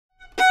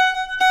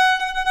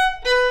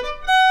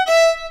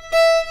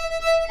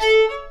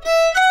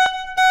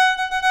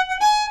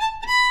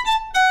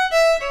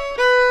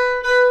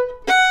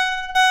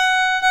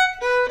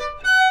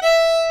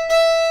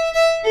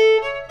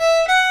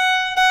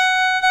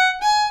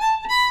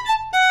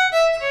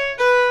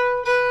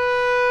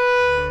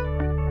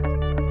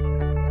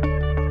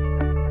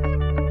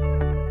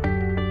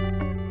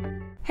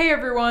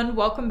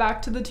welcome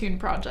back to the Tune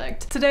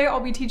Project. Today I'll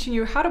be teaching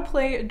you how to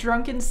play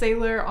Drunken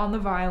Sailor on the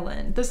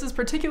violin. This is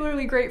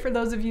particularly great for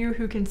those of you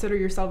who consider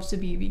yourselves to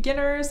be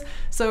beginners,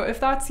 so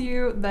if that's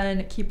you,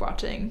 then keep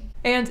watching.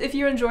 And if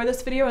you enjoy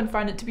this video and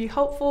find it to be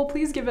helpful,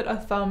 please give it a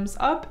thumbs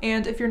up,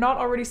 and if you're not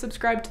already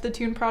subscribed to the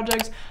Tune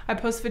Project, I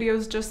post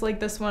videos just like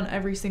this one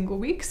every single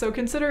week, so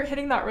consider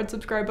hitting that red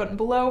subscribe button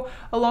below,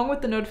 along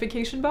with the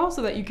notification bell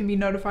so that you can be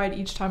notified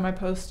each time I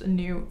post a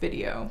new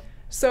video.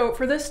 So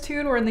for this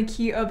tune, we're in the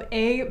key of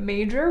A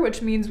major,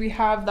 which means we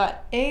have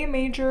that A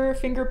major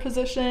finger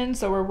position.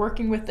 So we're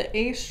working with the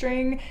A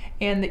string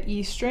and the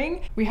E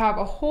string. We have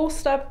a whole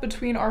step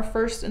between our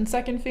first and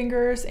second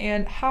fingers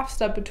and half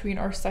step between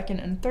our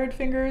second and third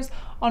fingers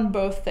on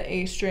both the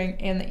A string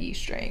and the E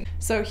string.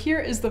 So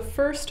here is the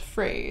first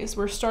phrase.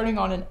 We're starting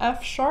on an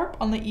F sharp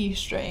on the E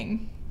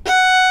string.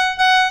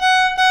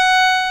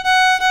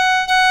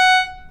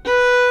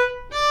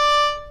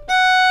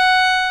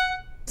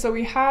 So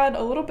we had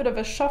a little bit of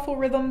a shuffle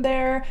rhythm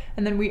there,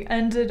 and then we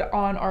ended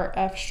on our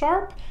F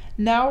sharp.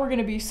 Now we're going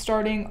to be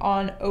starting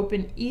on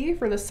open E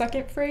for the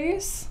second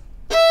phrase.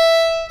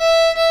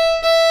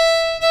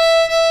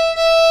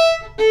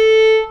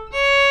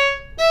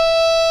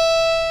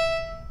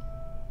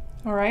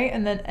 All right,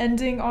 and then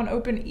ending on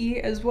open E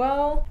as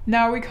well.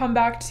 Now we come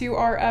back to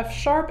our F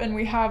sharp and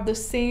we have the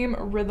same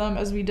rhythm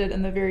as we did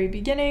in the very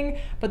beginning,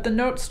 but the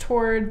notes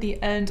toward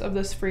the end of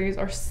this phrase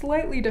are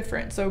slightly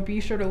different, so be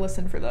sure to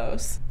listen for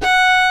those.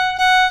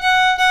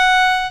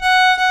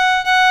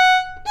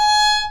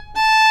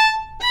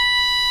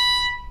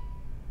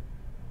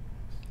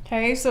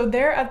 Okay, so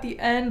there at the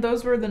end,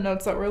 those were the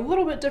notes that were a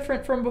little bit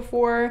different from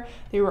before.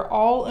 They were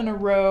all in a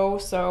row,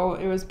 so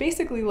it was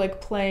basically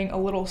like playing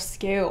a little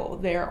scale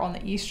there on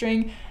the E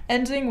string,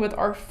 ending with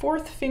our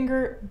fourth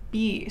finger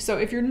B. So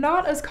if you're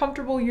not as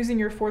comfortable using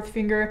your fourth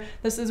finger,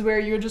 this is where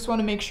you just want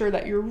to make sure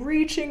that you're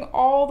reaching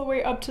all the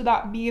way up to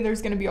that B.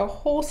 There's going to be a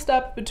whole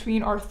step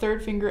between our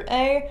third finger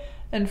A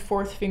and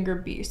fourth finger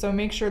B. So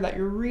make sure that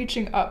you're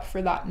reaching up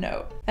for that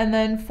note. And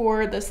then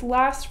for this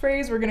last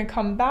phrase, we're gonna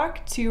come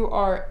back to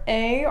our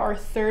A, our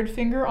third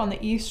finger on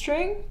the E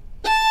string.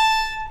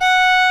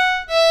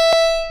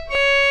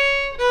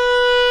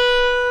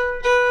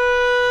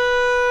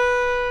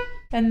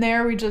 And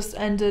there we just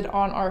ended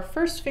on our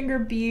first finger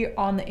B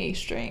on the A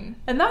string.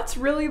 And that's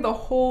really the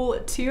whole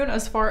tune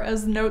as far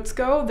as notes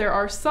go. There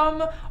are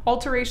some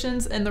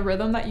alterations in the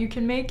rhythm that you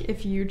can make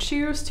if you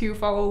choose to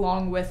follow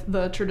along with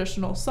the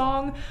traditional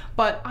song,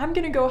 but I'm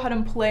gonna go ahead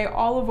and play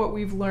all of what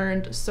we've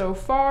learned so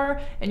far,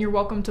 and you're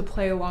welcome to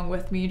play along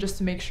with me just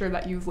to make sure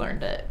that you've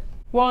learned it.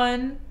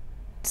 1,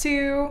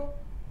 2,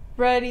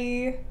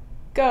 ready,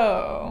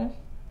 go.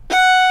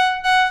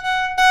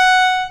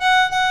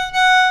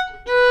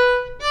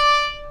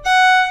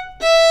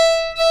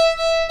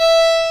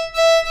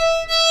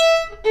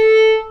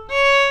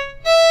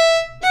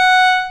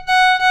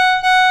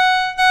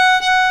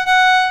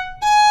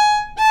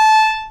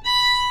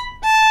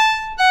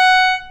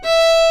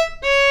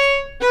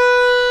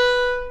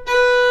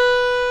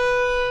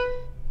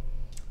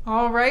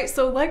 Alright,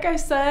 so like I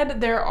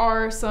said, there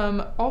are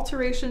some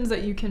alterations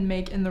that you can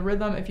make in the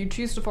rhythm if you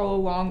choose to follow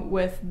along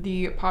with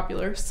the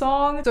popular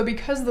song. So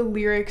because the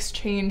lyrics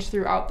change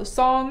throughout the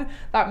song,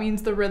 that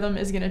means the rhythm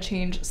is going to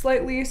change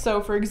slightly.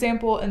 So for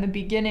example, in the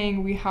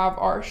beginning, we have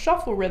our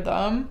shuffle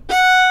rhythm,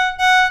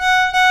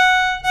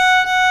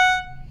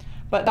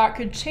 but that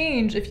could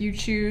change if you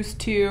choose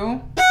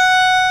to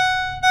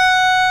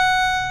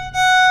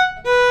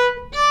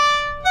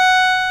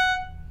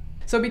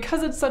So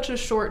because it's such a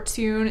short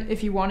tune,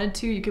 if you wanted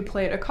to, you could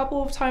play it a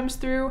couple of times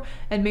through,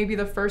 and maybe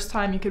the first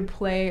time you could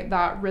play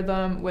that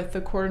rhythm with the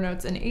quarter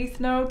notes and eighth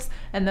notes,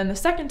 and then the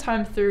second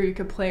time through you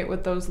could play it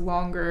with those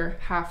longer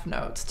half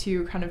notes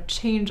to kind of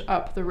change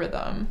up the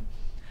rhythm.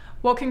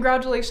 Well,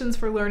 congratulations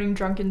for learning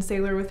Drunken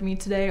Sailor with me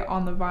today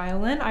on the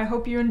violin. I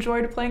hope you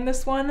enjoyed playing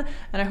this one,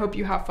 and I hope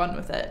you have fun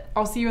with it.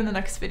 I'll see you in the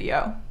next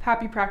video.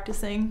 Happy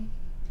practicing!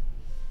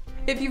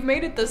 If you've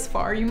made it this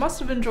far, you must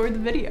have enjoyed the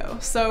video,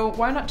 so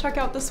why not check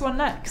out this one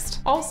next?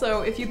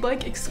 Also, if you'd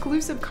like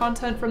exclusive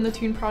content from the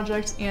Tune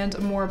Project and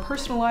a more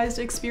personalized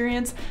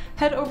experience,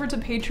 head over to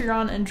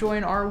Patreon and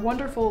join our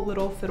wonderful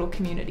little Fiddle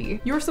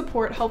community. Your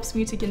support helps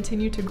me to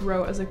continue to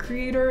grow as a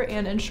creator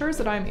and ensures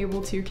that I'm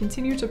able to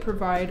continue to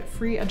provide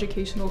free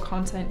educational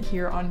content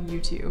here on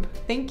YouTube.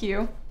 Thank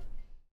you!